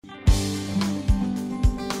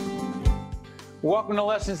Welcome to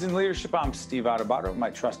Lessons in Leadership. I'm Steve Adubato, my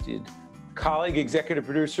trusted colleague, executive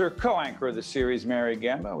producer, co-anchor of the series, Mary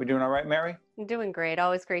Gamba. We doing all right, Mary? I'm doing great.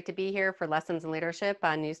 Always great to be here for Lessons in Leadership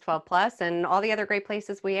on News 12 Plus and all the other great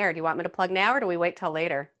places we air. Do you want me to plug now or do we wait till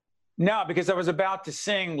later? No, because I was about to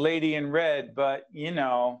sing Lady in Red, but you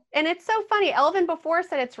know. And it's so funny. Elvin before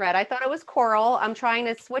said it's red. I thought it was coral. I'm trying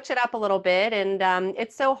to switch it up a little bit. And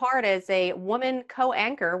it's so hard as a woman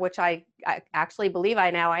co-anchor, which I actually believe I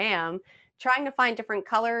am, trying to find different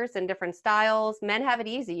colors and different styles. Men have it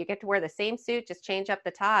easy. You get to wear the same suit, just change up the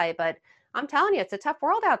tie. But I'm telling you, it's a tough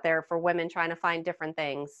world out there for women trying to find different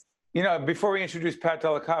things. You know, before we introduce Pat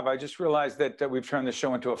Della Cava, I just realized that we've turned the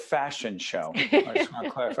show into a fashion show. I just want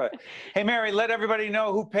to clarify. Hey, Mary, let everybody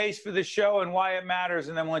know who pays for the show and why it matters,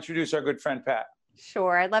 and then we'll introduce our good friend, Pat.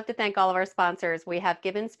 Sure. I'd love to thank all of our sponsors. We have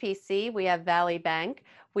Gibbons PC, we have Valley Bank,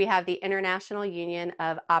 we have the International Union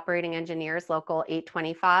of Operating Engineers, Local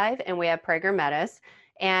 825, and we have Prager Metis.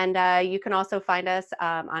 And you can also find us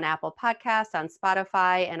on Apple Podcasts, on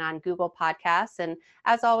Spotify, and on Google Podcasts. And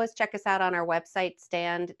as always, check us out on our website,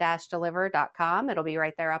 stand-deliver.com. It'll be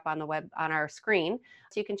right there up on the web on our screen.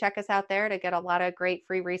 So you can check us out there to get a lot of great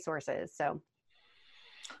free resources. So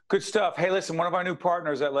good stuff. Hey, listen, one of our new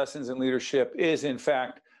partners at Lessons in Leadership is, in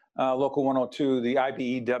fact, Local 102, the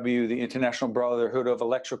IBEW, the International Brotherhood of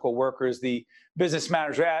Electrical Workers. The business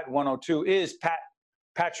manager at 102 is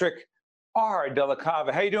Patrick R. Della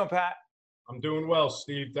Cava. How you doing, Pat? I'm doing well,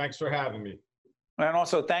 Steve. Thanks for having me. And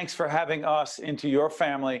also, thanks for having us into your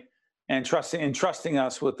family and entrusting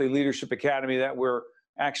us with the Leadership Academy that we're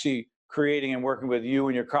actually creating and working with you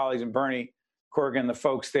and your colleagues and Bernie Corrigan, the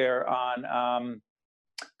folks there, on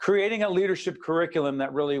creating a leadership curriculum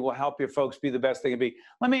that really will help your folks be the best they can be.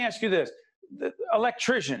 Let me ask you this. The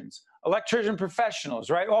electrician professionals,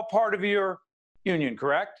 right? All part of your union,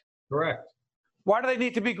 correct? Correct. Why do they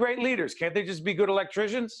need to be great leaders? Can't they just be good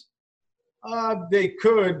electricians? They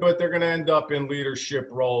could, but they're going to end up in leadership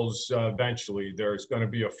roles eventually. There's going to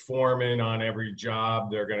be a foreman on every job.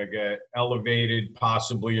 They're going to get elevated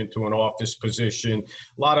possibly into an office position.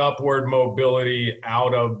 A lot of upward mobility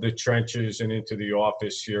out of the trenches and into the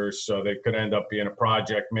office here. So they could end up being a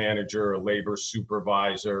project manager, a labor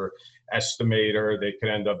supervisor, estimator. They could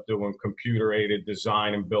end up doing computer-aided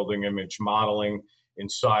design and building image modeling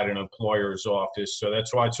inside an employer's office. So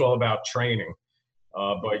that's why it's all about training.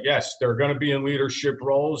 But yes, they're going to be in leadership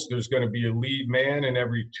roles. There's going to be a lead man in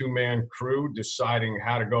every two-man crew deciding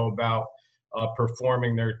how to go about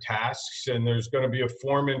performing their tasks. And there's going to be a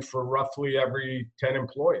foreman for roughly every 10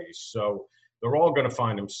 employees. So they're all going to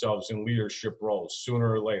find themselves in leadership roles sooner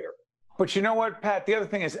or later. But you know what, Pat? The other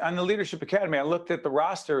thing is, on the Leadership Academy, I looked at the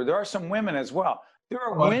roster. There are some women as well. There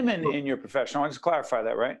are women in your profession. I want to just clarify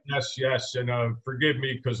that, right? Yes. And forgive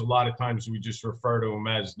me, because a lot of times we just refer to them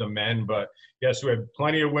as the men. But yes, we have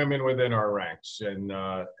plenty of women within our ranks. And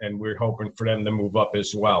we're hoping for them to move up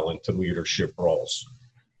as well into leadership roles.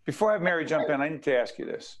 Before I have Mary jump in, I need to ask you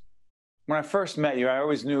this. When I first met you, I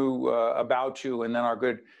always knew about you. And then our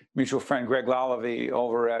good mutual friend, Greg Lalevee,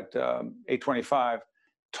 over at 825,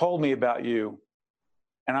 told me about you.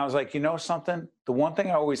 And I was like, you know something? The one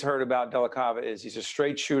thing I always heard about Della Cava is he's a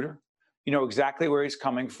straight shooter. You know exactly where he's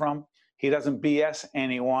coming from. He doesn't BS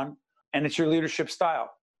anyone. And it's your leadership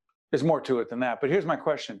style. There's more to it than that. But here's my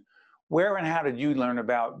question. Where and how did you learn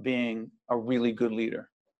about being a really good leader?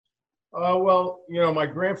 Well, you know, my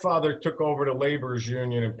grandfather took over the laborers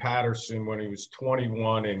union in Patterson when he was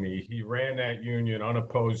 21, and he ran that union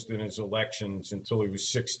unopposed in his elections until he was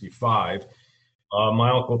 65.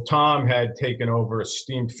 My Uncle Tom had taken over a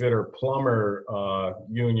steam fitter plumber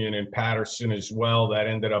union in Patterson as well. That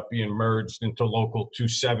ended up being merged into Local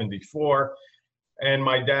 274. And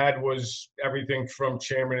my dad was everything from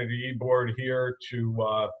chairman of the E-board here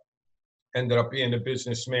to ended up being the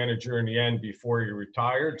business manager in the end before he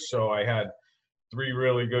retired. So I had three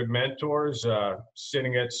really good mentors,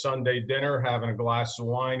 sitting at Sunday dinner, having a glass of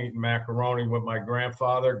wine, eating macaroni with my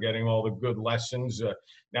grandfather, getting all the good lessons.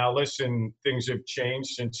 Now, listen, things have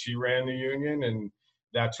changed since he ran the union, and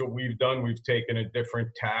that's what we've done. We've taken a different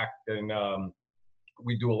tack, and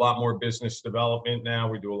we do a lot more business development now.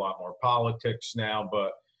 We do a lot more politics now,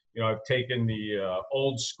 but you know, I've taken the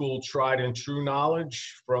old school tried and true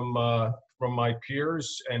knowledge from my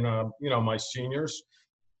peers and you know, my seniors,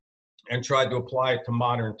 and tried to apply it to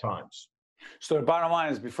modern times. So the bottom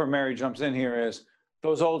line is, before Mary jumps in here, is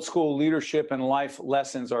those old school leadership and life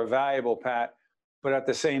lessons are valuable, Pat, but at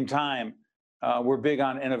the same time, we're big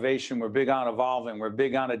on innovation, we're big on evolving, we're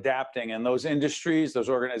big on adapting, and those industries, those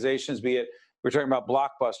organizations, be it, we're talking about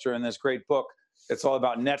Blockbuster in this great book that's all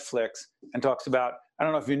about Netflix and talks about, I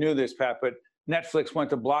don't know if you knew this, Pat, but Netflix went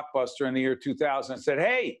to Blockbuster in the year 2000 and said,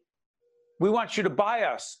 hey, we want you to buy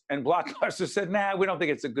us. And Blockbuster said, nah, we don't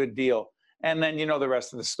think it's a good deal. And then you know the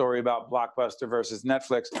rest of the story about Blockbuster versus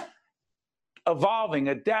Netflix. Evolving,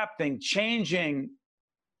 adapting, changing,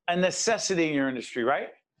 a necessity in your industry, right?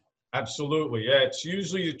 Absolutely. Yeah, it's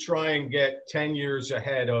usually you try and get 10 years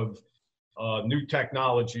ahead of new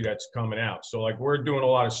technology that's coming out. So like we're doing a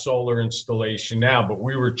lot of solar installation now, but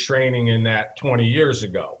we were training in that 20 years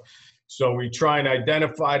ago. So we try and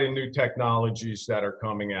identify the new technologies that are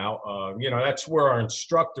coming out. That's where our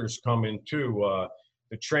instructors come in too.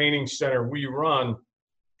 The training center we run,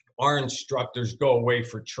 our instructors go away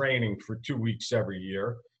for training for 2 weeks every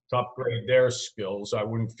year to upgrade their skills. I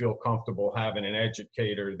wouldn't feel comfortable having an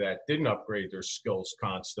educator that didn't upgrade their skills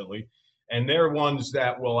constantly. And they're ones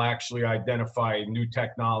that will actually identify new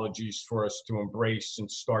technologies for us to embrace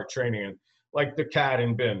and start training in, like the CAD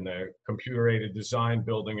and BIM, the computer-aided design,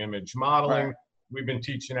 building image modeling. Right. We've been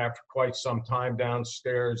teaching that for quite some time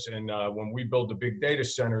downstairs. And when we build the big data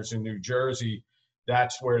centers in New Jersey,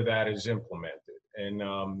 that's where that is implemented. And,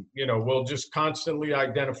 we'll just constantly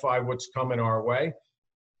identify what's coming our way,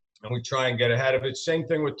 and we try and get ahead of it. Same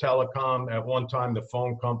thing with telecom. At one time, the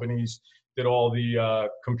phone companies did all the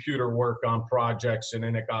computer work on projects, and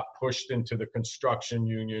then it got pushed into the construction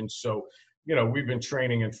union. So, we've been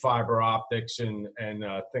training in fiber optics and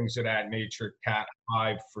things of that nature,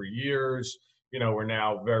 Cat5 for years. We're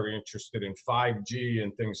now very interested in 5G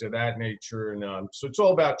and things of that nature. And so it's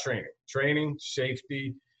all about training,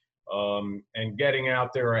 safety, and getting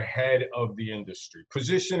out there ahead of the industry,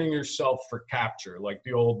 positioning yourself for capture, like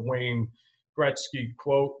the old Wayne Gretzky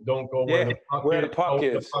quote, don't go where the puck where is, the puck go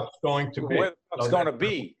where is. the puck's going to be. Where the puck's going to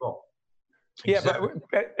be. Yeah, Exactly.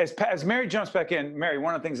 but as Mary jumps back in, Mary,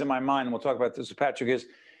 one of the things in my mind, and we'll talk about this with Patrick, is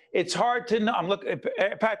it's hard to know. I'm looking,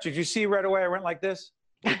 Patrick, did you see right away I went like this?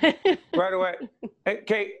 Right away.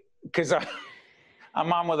 Okay, because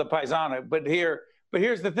I'm on with a paisana, but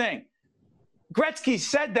here's the thing. Gretzky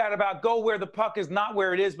said that about go where the puck is, not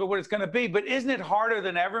where it is, but what it's going to be. But isn't it harder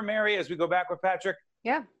than ever, Mary, as we go back with Patrick?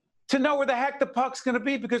 Yeah. To know where the heck the puck's going to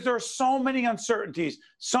be, because there are so many uncertainties,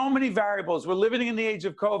 so many variables. We're living in the age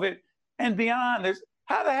of COVID and beyond.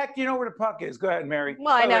 How the heck do you know where the puck is? Go ahead, Mary.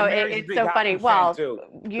 Well, I know it's so funny. Well,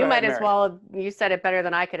 you might as well, you said it better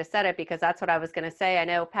than I could have said it, because that's what I was going to say. I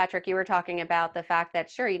know, Patrick, you were talking about the fact that,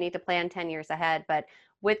 sure, you need to plan 10 years ahead, but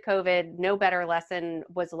with COVID, no better lesson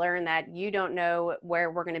was learned that you don't know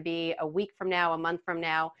where we're going to be a week from now, a month from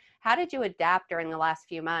now. How did you adapt during the last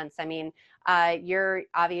few months? I mean, you're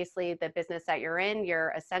obviously the business that you're in,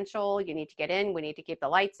 you're essential. You need to get in. We need to keep the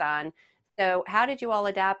lights on. So how did you all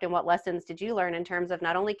adapt, and what lessons did you learn in terms of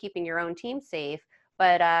not only keeping your own team safe,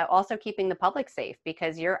 but also keeping the public safe,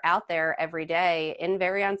 because you're out there every day in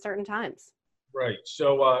very uncertain times? Right.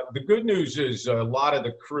 So the good news is a lot of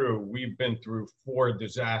the crew, we've been through 4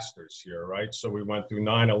 disasters here, right? So we went through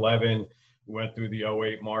 9/11, we went through the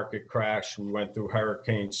 '08 market crash, we went through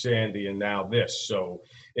Hurricane Sandy, and now this. So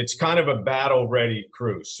it's kind of a battle-ready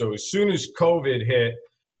crew. So as soon as COVID hit,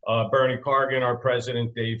 Bernie Cargan, our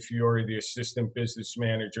president, Dave Fiore, the assistant business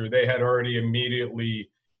manager, they had already immediately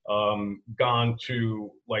gone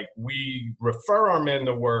to, like, we refer our men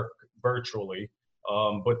to work virtually,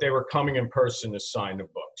 but they were coming in person to sign the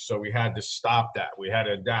book. So we had to stop that. We had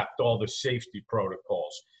to adapt all the safety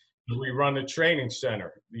protocols. We run a training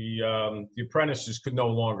center. The apprentices could no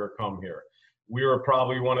longer come here. We were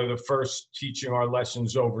probably one of the first teaching our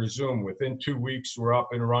lessons over Zoom. Within 2 weeks, we're up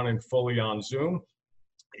and running fully on Zoom.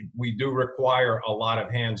 We do require a lot of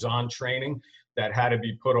hands-on training that had to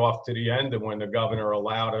be put off to the end. And when the governor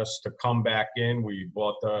allowed us to come back in, we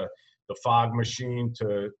bought the fog machine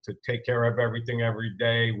to take care of everything every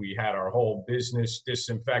day. We had our whole business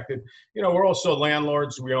disinfected. We're also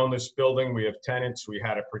landlords. We own this building. We have tenants. We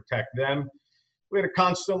had to protect them. We had to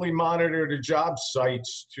constantly monitor the job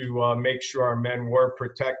sites to make sure our men were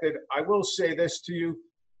protected. I will say this to you,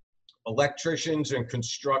 electricians and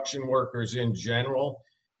construction workers in general,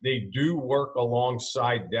 they do work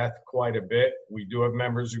alongside death quite a bit. We do have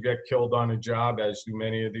members who get killed on a job, as do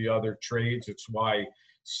many of the other trades. It's why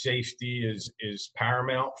safety is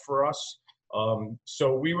paramount for us.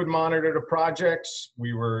 So we would monitor the projects.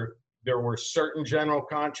 There were certain general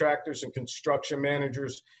contractors and construction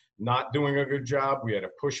managers not doing a good job. We had to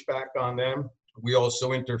push back on them. We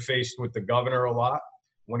also interfaced with the governor a lot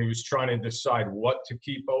when he was trying to decide what to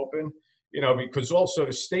keep open, because also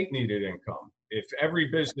the state needed income. If every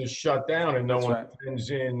business shut down and no one sends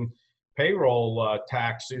in payroll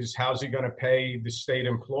taxes, how's he going to pay the state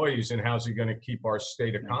employees, and how's he going to keep our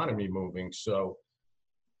state economy moving? So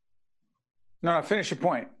No, no, finish your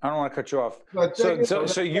point. I don't want to cut you off. But,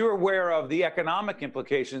 So you're aware of the economic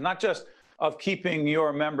implications, not just of keeping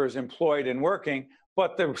your members employed and working,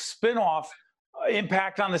 but the spinoff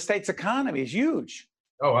impact on the state's economy is huge.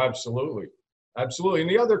 Oh, absolutely. Absolutely. And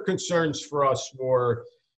the other concerns for us were,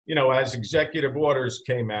 you know, as executive orders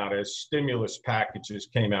came out, as stimulus packages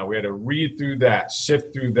came out, we had to read through that,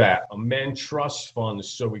 sift through that, amend trust funds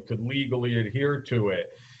so we could legally adhere to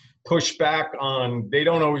it, push back on, they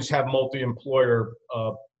don't always have multi-employer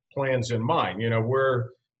plans in mind. You know, we're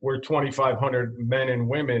 2,500 men and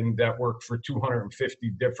women that work for 250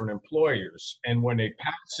 different employers. And when they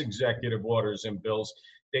pass executive orders and bills,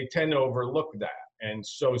 they tend to overlook that. And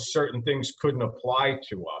so certain things couldn't apply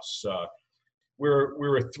to us. We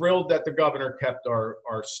were thrilled that the governor kept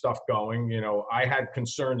our stuff going. You know, I had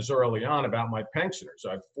concerns early on about my pensioners.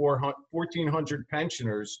 I have 1,400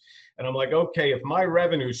 pensioners. And I'm like, okay, if my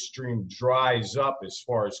revenue stream dries up as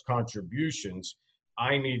far as contributions,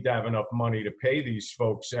 I need to have enough money to pay these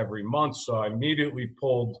folks every month. So I immediately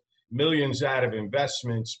pulled millions out of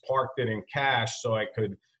investments, parked it in cash so I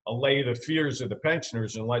could allay the fears of the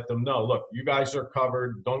pensioners and let them know, look, you guys are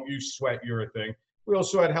covered. Don't you sweat your thing. We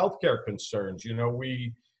also had healthcare concerns. You know,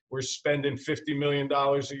 we're spending $50 million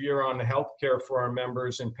a year on healthcare for our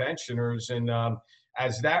members and pensioners. And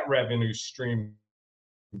as that revenue stream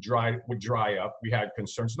would dry up, we had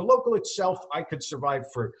concerns. The local itself, I could survive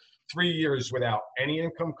for 3 years without any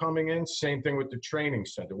income coming in. Same thing with the training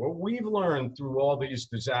center. What we've learned through all these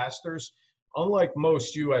disasters, unlike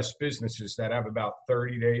most U.S. businesses that have about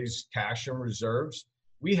 30 days cash and reserves,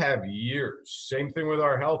 we have years. Same thing with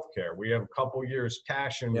our healthcare. We have a couple years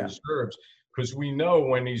cash and reserves because we know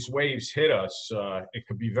when these waves hit us, it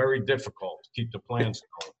could be very difficult to keep the plans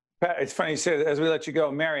going. Pat, it's funny you say that as we let you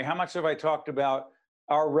go. Mary, how much have I talked about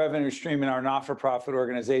our revenue stream in our not-for-profit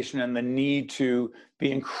organization and the need to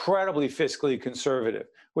be incredibly fiscally conservative,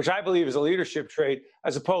 which I believe is a leadership trait,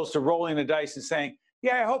 as opposed to rolling the dice and saying,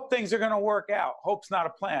 yeah, I hope things are going to work out. Hope's not a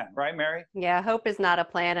plan, right, Mary? Yeah, hope is not a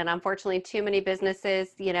plan. And unfortunately, too many businesses,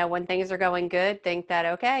 you know, when things are going good, think that,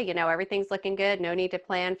 okay, you know, everything's looking good. No need to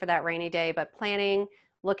plan for that rainy day. But planning,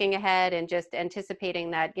 looking ahead and just anticipating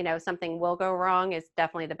that, you know, something will go wrong is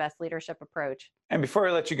definitely the best leadership approach. And before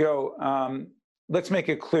I let you go, let's make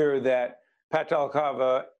it clear that Pat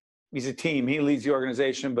Dellacava, he's a team. He leads the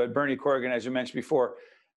organization, but Bernie Corrigan, as you mentioned before,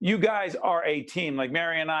 you guys are a team. Like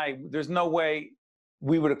Mary and I, there's no way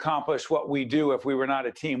we would accomplish what we do if we were not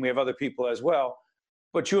a team. We have other people as well.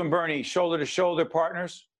 But you and Bernie, shoulder to shoulder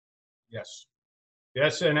partners? Yes.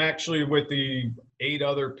 Yes, and actually with the 8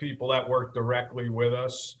 other people that work directly with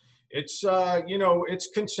us, it's, you know, it's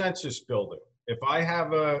consensus building. If I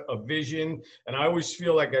have a vision, and I always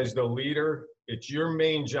feel like as the leader, it's your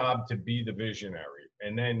main job to be the visionary.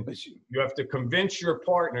 And then you have to convince your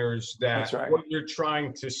partners that what you're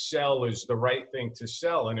trying to sell is the right thing to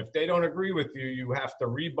sell. And if they don't agree with you, you have to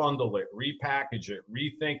rebundle it, repackage it,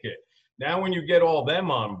 rethink it. Now, when you get all them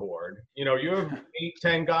on board, you know, you have 8,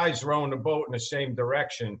 10 guys rowing the boat in the same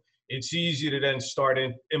direction. It's easy to then start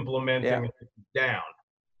implementing it down.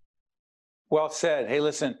 Well said. Hey,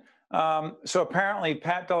 listen, so apparently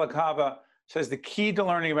Pat Dellacava says the key to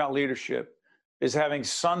learning about leadership is having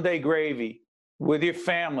Sunday gravy with your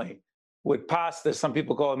family, with pasta, some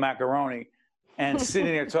people call it macaroni, and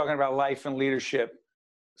sitting there talking about life and leadership.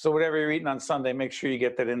 So whatever you're eating on Sunday, make sure you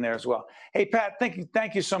get that in there as well. Hey, Pat,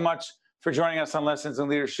 thank you so much for joining us on Lessons in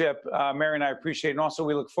Leadership. Mary and I appreciate it. And also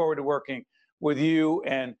we look forward to working with you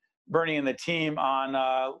and Bernie and the team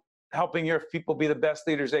on helping your people be the best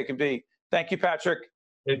leaders they can be. Thank you, Patrick.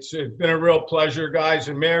 It's been a real pleasure, guys.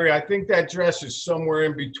 And Mary, I think that dress is somewhere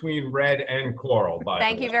in between red and coral.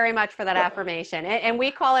 Thank you very much for that affirmation. And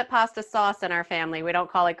we call it pasta sauce in our family. We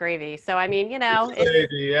don't call it gravy. So, I mean, you know. It's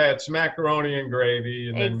gravy, yeah, it's macaroni and gravy.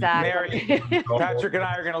 And exactly. Mary, Patrick and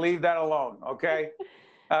I are going to leave that alone, okay?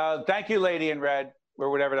 Thank you, lady in red,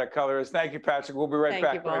 or whatever that color is. Thank you, Patrick. We'll be right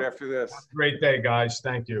back right after this. Great day, guys.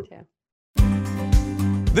 Thank you.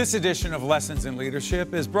 This edition of Lessons in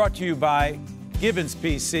Leadership is brought to you by Gibbons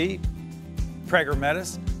PC, Prager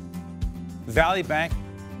Metis, Valley Bank,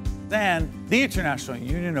 and the International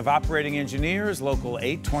Union of Operating Engineers, Local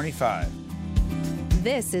 825.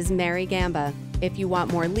 This is Mary Gamba. If you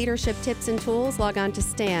want more leadership tips and tools, log on to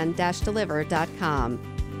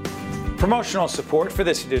stand-deliver.com. Promotional support for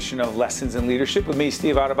this edition of Lessons in Leadership with me,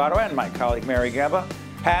 Steve Adubato, and my colleague Mary Gamba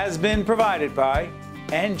has been provided by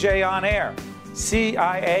NJ On Air,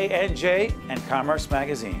 CIANJ, and Commerce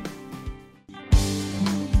Magazine.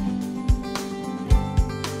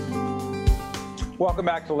 Welcome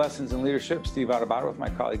back to Lessons in Leadership. Steve Adubato with my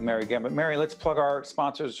colleague Mary Gamba. Mary, let's plug our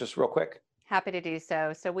sponsors just real quick. Happy to do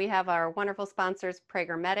so. So we have our wonderful sponsors,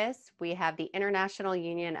 Prager Metis. We have the International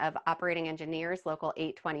Union of Operating Engineers, Local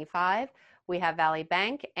 825. We have Valley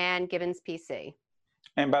Bank and Gibbons PC.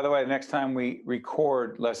 And by the way, the next time we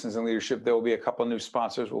record Lessons in Leadership, there will be a couple new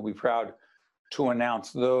sponsors. We'll be proud to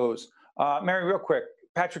announce those. Mary, real quick,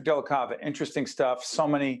 Patrick Della Cava, interesting stuff. So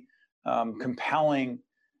many compelling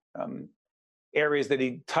areas that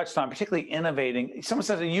he touched on, particularly innovating. Someone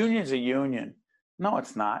says a union's a union. No,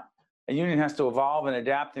 it's not. A union has to evolve and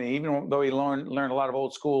adapt. And even though he learned a lot of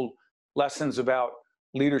old school lessons about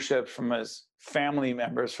leadership from his family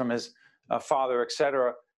members, from his father, et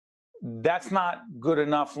cetera, that's not good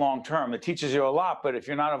enough long term. It teaches you a lot, but if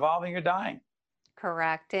you're not evolving, you're dying.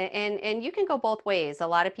 Correct. And you can go both ways. A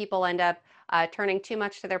lot of people end up turning too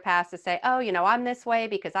much to their past to say, oh, I'm this way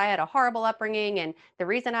because I had a horrible upbringing and the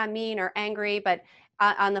reason I'm mean or angry. But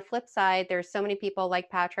on the flip side, there's so many people like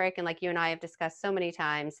Patrick and like you and I have discussed so many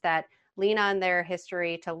times that lean on their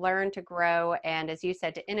history to learn, to grow, and as you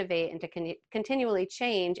said, to innovate and to continually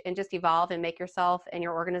change and just evolve and make yourself and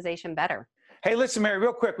your organization better. Hey, listen, Mary,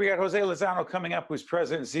 real quick, we got Jose Lozano coming up, who's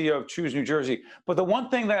president and CEO of Choose New Jersey. But the one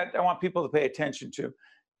thing that I want people to pay attention to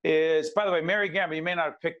is, by the way, Mary Gamble, you may not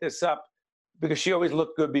have picked this up because she always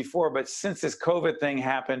looked good before, but since this COVID thing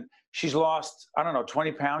happened, she's lost,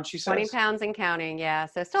 20 pounds, she says? 20 pounds and counting, yeah.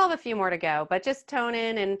 So still have a few more to go, but just tone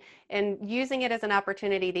in and using it as an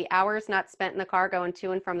opportunity. The hours not spent in the car going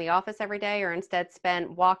to and from the office every day are instead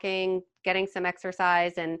spent walking, getting some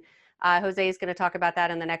exercise, and Jose is going to talk about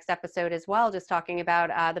that in the next episode as well, just talking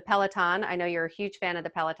about the Peloton. I know you're a huge fan of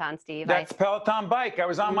the Peloton, Steve. That's Peloton bike. I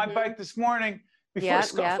was on my bike this morning.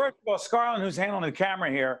 First of all, Scarlett, who's handling the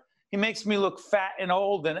camera here, he makes me look fat and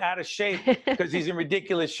old and out of shape because he's in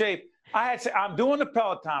ridiculous shape. I had to say, I'm doing the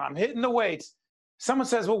Peloton. I'm hitting the weights. Someone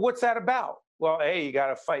says, well, what's that about? Well, hey, you got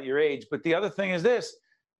to fight your age. But the other thing is this.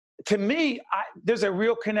 To me, there's a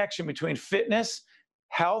real connection between fitness,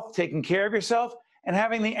 health, taking care of yourself, and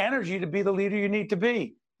having the energy to be the leader you need to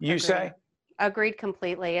be. You say? Agreed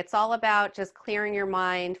completely. It's all about just clearing your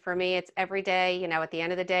mind. For me, it's every day. At the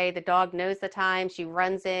end of the day, the dog knows the time. She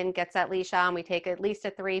runs in, gets that leash on. We take at least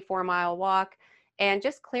a 3-4 mile walk and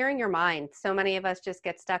just clearing your mind. So many of us just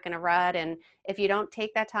get stuck in a rut. And if you don't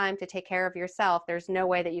take that time to take care of yourself, there's no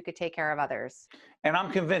way that you could take care of others. And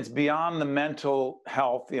I'm convinced beyond the mental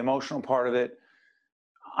health, the emotional part of it,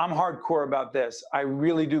 I'm hardcore about this. I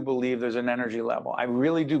really do believe there's an energy level. I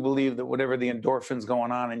really do believe that whatever the endorphins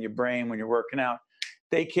going on in your brain when you're working out,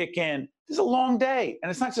 they kick in. It's a long day. And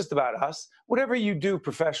it's not just about us. Whatever you do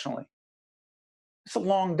professionally, it's a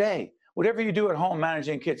long day. Whatever you do at home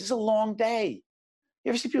managing kids, it's a long day. You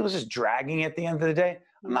ever see people just dragging at the end of the day?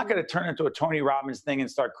 I'm not going to turn into a Tony Robbins thing and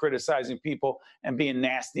start criticizing people and being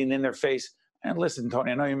nasty and in their face. And listen,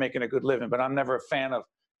 Tony, I know you're making a good living, but I'm never a fan of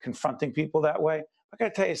confronting people that way. I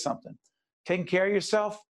got to tell you something. Taking care of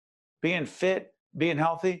yourself, being fit, being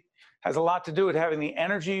healthy has a lot to do with having the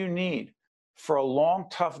energy you need for a long,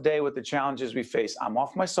 tough day with the challenges we face. I'm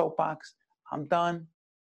off my soapbox. I'm done.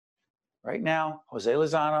 Right now, Jose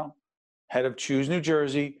Lozano, head of Choose New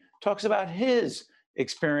Jersey, talks about his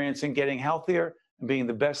experience in getting healthier and being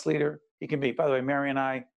the best leader he can be. By the way, Mary and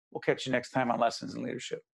I will catch you next time on Lessons in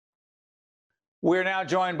Leadership. We're now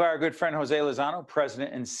joined by our good friend, Jose Lozano,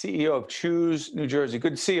 president and CEO of Choose New Jersey.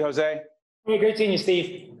 Good to see you, Jose. Hey, great seeing you,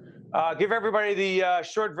 Steve. Give everybody the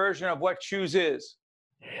short version of what Choose is.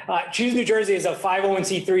 Choose New Jersey is a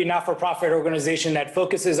 501c3 not-for-profit organization that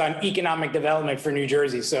focuses on economic development for New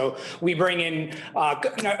Jersey. So we bring in,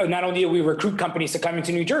 not only do we recruit companies to come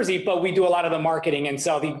into New Jersey, but we do a lot of the marketing and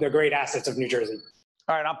sell the great assets of New Jersey.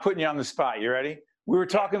 All right, I'm putting you on the spot. You ready? We were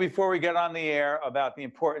talking before we got on the air about the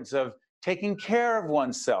importance of taking care of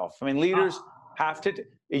oneself. I mean, leaders have to,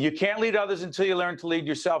 you can't lead others until you learn to lead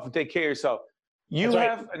yourself and take care of yourself. You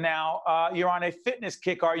have now, you're on a fitness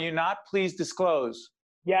kick, are you not? Please disclose.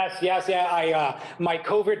 Yes. My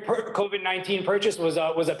COVID-19 purchase was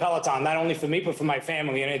a Peloton, not only for me, but for my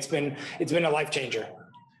family. And it's been a life changer.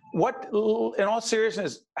 What, in all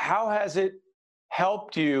seriousness, how has it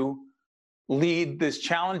helped you lead this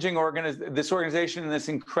challenging organization in this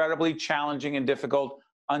incredibly challenging and difficult,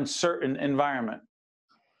 uncertain environment?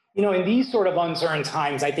 In these sort of uncertain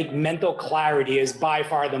times, I think mental clarity is by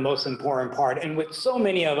far the most important part. And with so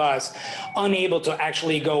many of us unable to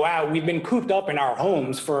actually go out, we've been cooped up in our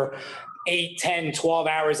homes for 8, 10, 12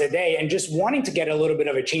 hours a day and just wanting to get a little bit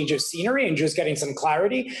of a change of scenery and just getting some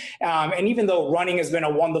clarity. And even though running has been a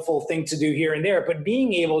wonderful thing to do here and there, but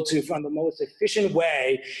being able to, from the most efficient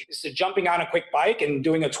way, is to jumping on a quick bike and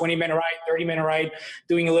doing a 20-minute ride, 30-minute ride,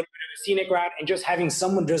 doing a little bit of a scenic route, and just having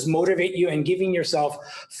someone just motivate you and giving yourself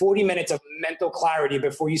 40 minutes of mental clarity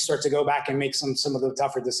before you start to go back and make some of the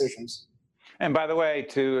tougher decisions. And by the way,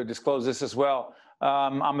 to disclose this as well,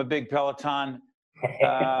 I'm a big Peloton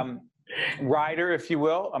rider, if you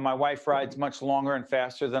will. My wife rides much longer and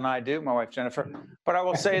faster than I do, my wife Jennifer. But I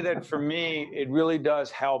will say that for me, it really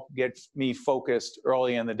does help get me focused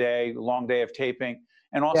early in the day, long day of taping.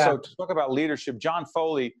 And also to talk about leadership, John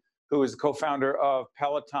Foley, who is the co-founder of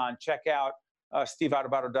Peloton, check out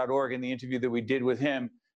steveadubato.org and the interview that we did with him,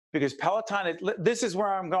 because Peloton, this is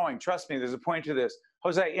where I'm going. Trust me, there's a point to this.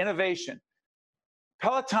 Jose, innovation.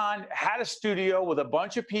 Peloton had a studio with a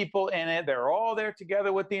bunch of people in it. They're all there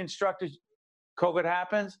together with the instructors. COVID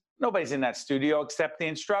happens. Nobody's in that studio except the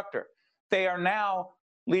instructor. They are now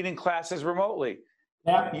leading classes remotely.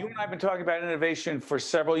 Yeah. You and I have been talking about innovation for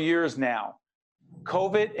several years now.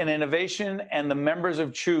 COVID and innovation and the members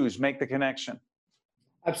of Choose make the connection.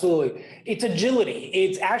 Absolutely. It's agility.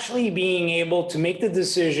 It's actually being able to make the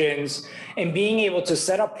decisions and being able to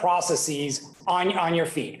set up processes on your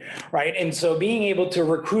feet, right? And so being able to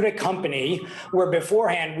recruit a company where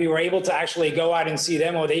beforehand we were able to actually go out and see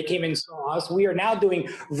them, or they came and saw us. We are now doing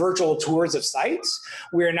virtual tours of sites.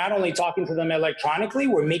 We are not only talking to them electronically,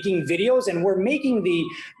 we're making videos, and we're making the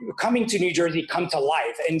coming to New Jersey come to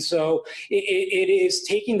life. And so it is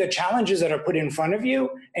taking the challenges that are put in front of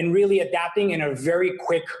you and really adapting in a very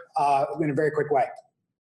quick way.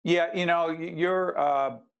 Yeah, you know,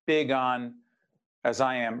 you're big on, as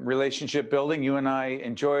I am, relationship building. You and I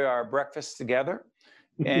enjoy our breakfasts together,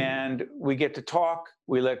 and we get to talk,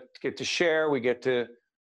 get to share, we get to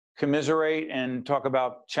commiserate and talk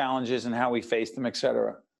about challenges and how we face them, et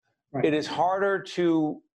cetera. Right. It is harder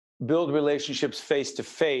to build relationships face to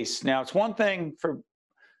face. Now, it's one thing for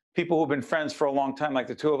people who've been friends for a long time, like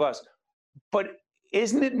the two of us, but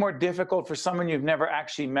isn't it more difficult for someone you've never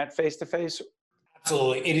actually met face to face?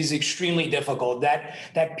 Absolutely. It is extremely difficult.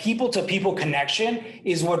 That people-to-people connection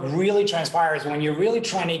is what really transpires when you're really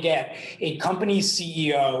trying to get a company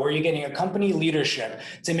CEO or you're getting a company leadership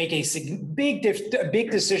to make a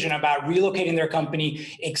big decision about relocating their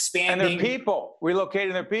company, expanding. And their people,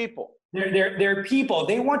 relocating their people. They're people.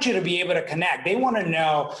 They want you to be able to connect. They want to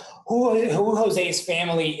know who Jose's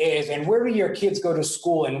family is and where do your kids go to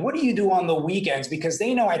school and what do you do on the weekends, because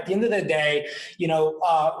they know at the end of the day, you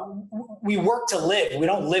know, we work to live. We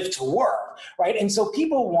don't live to work, right? And so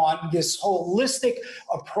people want this holistic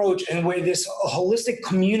approach and where this holistic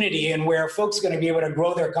community and where folks are going to be able to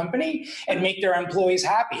grow their company and make their employees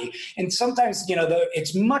happy. And sometimes, you know,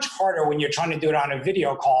 it's much harder when you're trying to do it on a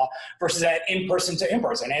video call versus that in-person to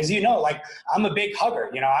in-person. As you know, like I'm a big hugger.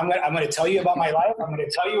 You know, I'm going to tell you about my life. I'm going to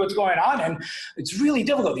tell you what's going on, and it's really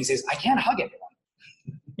difficult these days. I can't hug anyone.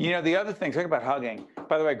 You know, the other thing, talking about hugging.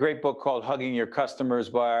 By the way, a great book called "Hugging Your Customers"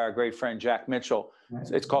 by our great friend Jack Mitchell.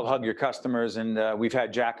 It's called "Hug Your Customers," and we've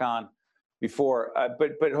had Jack on before.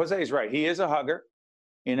 But Jose is right. He is a hugger.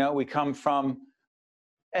 You know, we come from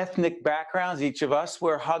ethnic backgrounds. Each of us,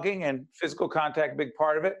 we're hugging and physical contact, big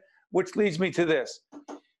part of it. Which leads me to this.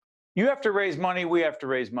 You have to raise money, we have to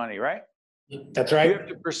raise money, right? That's right. You have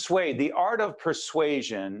to persuade. The art of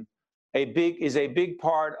persuasion is a big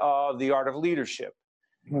part of the art of leadership.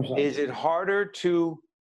 Is it harder to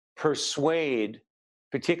persuade,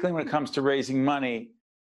 particularly when it comes to raising money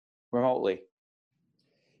remotely?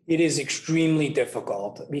 It is extremely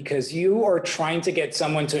difficult because you are trying to get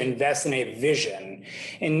someone to invest in a vision.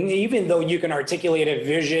 And even though you can articulate a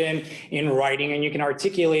vision in writing and you can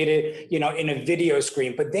articulate it, you know, in a video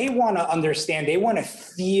screen, but they want to understand, they want to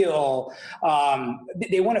feel,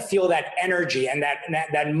 that energy and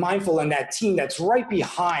that mindful and that team that's right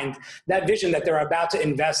behind that vision that they're about to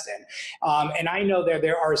invest in. And I know that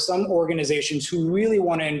there are some organizations who really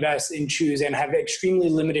want to invest in Choose and have extremely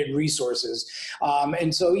limited resources.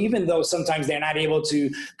 And so even though sometimes they're not able to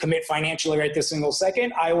commit financially right this single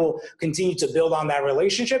second, I will continue to build on that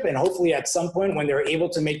relationship. And hopefully at some point when they're able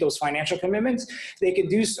to make those financial commitments, they can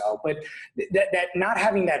do so. But that not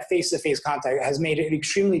having that face-to-face contact has made it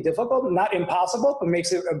extremely difficult, not impossible, but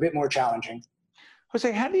makes it a bit more challenging.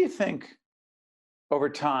 Jose, how do you think over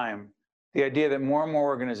time, the idea that more and more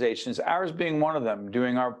organizations, ours being one of them,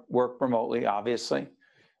 doing our work remotely, obviously,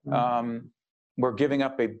 we're giving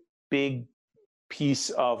up a big piece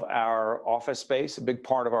of our office space, a big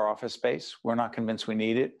part of our office space. We're not convinced we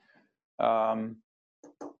need it. How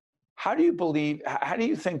do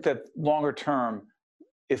you think that longer term,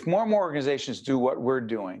 if more and more organizations do what we're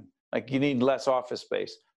doing, like you need less office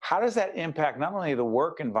space, how does that impact not only the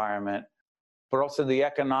work environment, but also the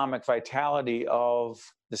economic vitality of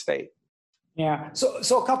the state? Yeah,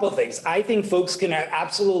 so a couple of things. I think folks can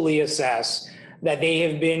absolutely assess that they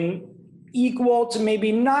have been equal to maybe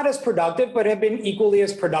not as productive, but have been equally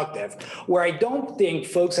as productive. Where I don't think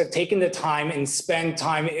folks have taken the time and spent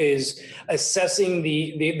time is assessing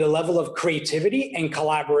the level of creativity and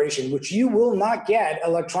collaboration, which you will not get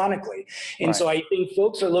electronically. And Right. so I think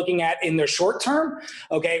folks are looking at in the short term,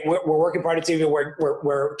 okay, we're working productivity,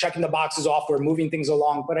 we're checking the boxes off, we're moving things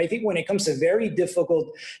along. But I think when it comes to very difficult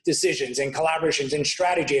decisions and collaborations and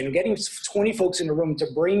strategy and getting 20 folks in a room to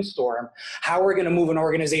brainstorm how we're going to move an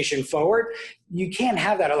organization forward, you can't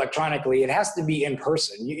have that electronically. It has to be in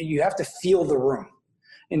person. You have to feel the room.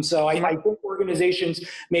 And so I think organizations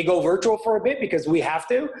may go virtual for a bit because we have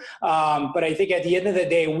to. But I think at the end of the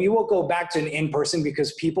day, we will go back to an in-person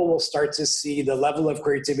because people will start to see the level of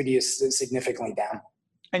creativity is significantly down.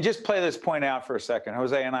 And just play this point out for a second.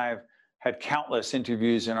 Jose and I have had countless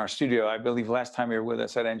interviews in our studio. I believe last time you were with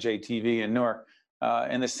us at NJTV in Newark,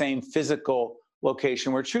 in the same physical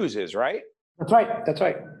location where Choose is, right? That's right. That's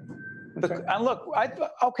right. And look,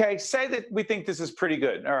 okay, say that we think this is pretty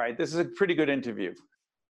good. All right, this is a pretty good interview.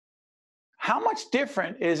 How much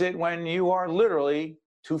different is it when you are literally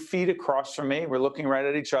 2 feet across from me? We're looking right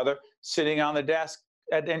at each other, sitting on the desk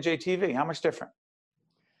at NJTV. How much different?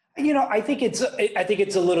 You know, I think it's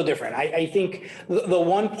a little different. I think the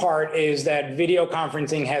one part is that video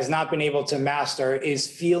conferencing has not been able to master is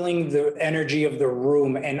feeling the energy of the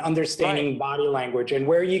room and understanding body language, and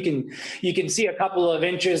where you can see a couple of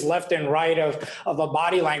inches left and right of a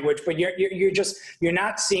body language, but you're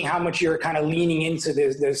not seeing how much you're kind of leaning into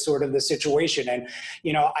this sort of the situation. And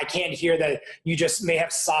you know, I can't hear that you just may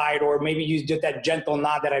have sighed, or maybe you did that gentle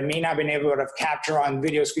nod that I may not have been able to capture on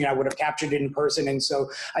video screen. I would have captured it in person. And so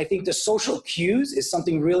I think the social cues is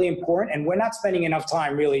something really important, and we're not spending enough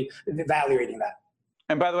time really evaluating that.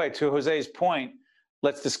 And by the way, to Jose's point,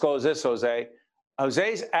 let's disclose this, Jose.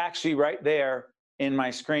 Jose's actually right there in my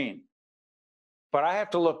screen, but I have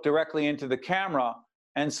to look directly into the camera,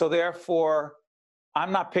 and so therefore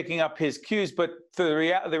I'm not picking up his cues. But the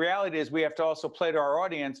reality is we have to also play to our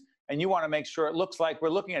audience, and you want to make sure it looks like we're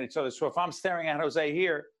looking at each other. So if I'm staring at Jose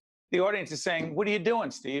here, the audience is saying, "What are you doing,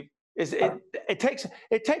 Steve?" It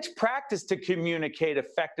takes practice to communicate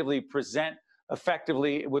effectively, present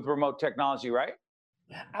effectively with remote technology, right?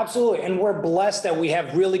 Absolutely. And we're blessed that we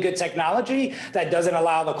have really good technology that doesn't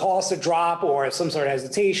allow the calls to drop or some sort of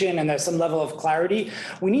hesitation, and there's some level of clarity.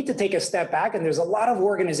 We need to take a step back, and there's a lot of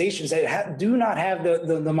organizations that do not have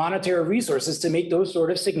the monetary resources to make those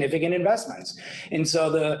sort of significant investments. And so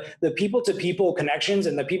the people-to-people connections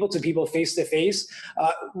and the people-to-people face-to-face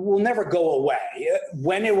will never go away.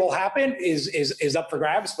 When it will happen is up for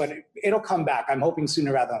grabs, but it'll come back. I'm hoping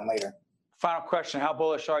sooner rather than later. Final question. How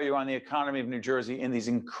bullish are you on the economy of New Jersey in these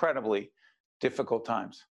incredibly difficult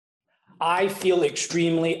times? I feel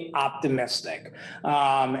extremely optimistic.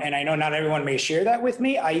 And I know not everyone may share that with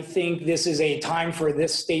me. I think this is a time for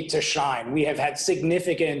this state to shine. We have had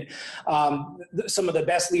significant, some of the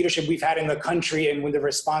best leadership we've had in the country, and with the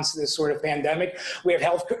response to this sort of pandemic, we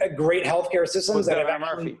have great healthcare systems that have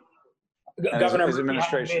Murphy. Governor his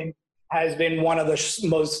administration has been one of the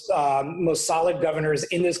most solid governors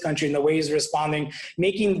in this country in the way he's responding,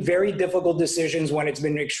 making very difficult decisions when it's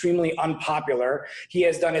been extremely unpopular. He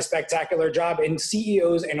has done a spectacular job, and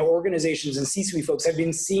CEOs and organizations and C-suite folks have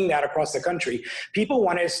been seeing that across the country. People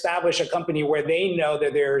want to establish a company where they know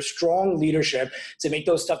that there's strong leadership to make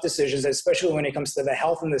those tough decisions, especially when it comes to the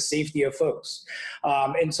health and the safety of folks.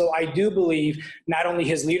 And so I do believe not only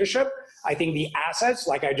his leadership, I think the assets,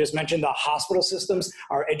 like I just mentioned, the hospital systems,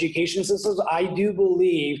 our education systems, I do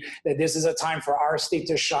believe that this is a time for our state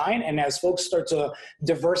to shine. And as folks start to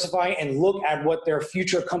diversify and look at what their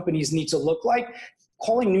future companies need to look like,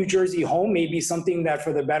 calling New Jersey home may be something that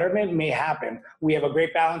for the betterment may happen. We have a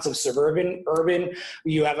great balance of suburban, urban.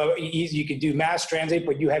 You could do mass transit,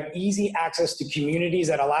 but you have easy access to communities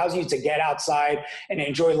that allows you to get outside and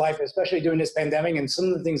enjoy life, especially during this pandemic. And some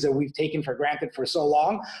of the things that we've taken for granted for so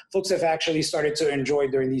long, folks have actually started to enjoy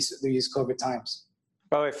during these COVID times.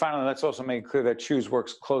 By the way, finally, let's also make it clear that Choose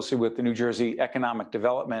works closely with the New Jersey Economic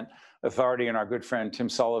Development Authority and our good friend Tim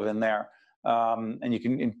Sullivan there. And you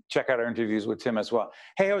can check out our interviews with Tim as well.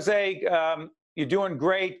 Hey, Jose, you're doing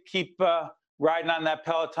great. Keep riding on that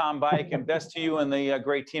Peloton bike, and best to you and the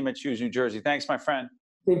great team at Choose New Jersey. Thanks, my friend.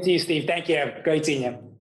 Good to you, Steve. Thank you. Great seeing you.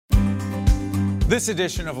 This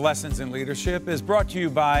edition of Lessons in Leadership is brought to you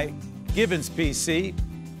by Gibbons PC,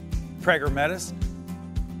 Prager Metis,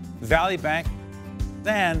 Valley Bank,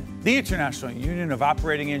 and the International Union of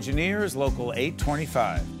Operating Engineers, Local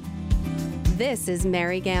 825. This is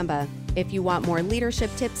Mary Gamba. If you want more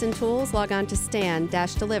leadership tips and tools, log on to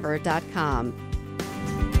stand-deliver.com.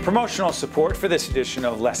 Promotional support for this edition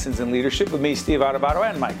of Lessons in Leadership with me, Steve Adubato,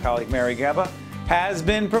 and my colleague Mary Gamba has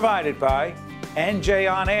been provided by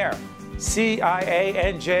NJ On Air,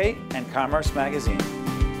 CIANJ, and Commerce Magazine.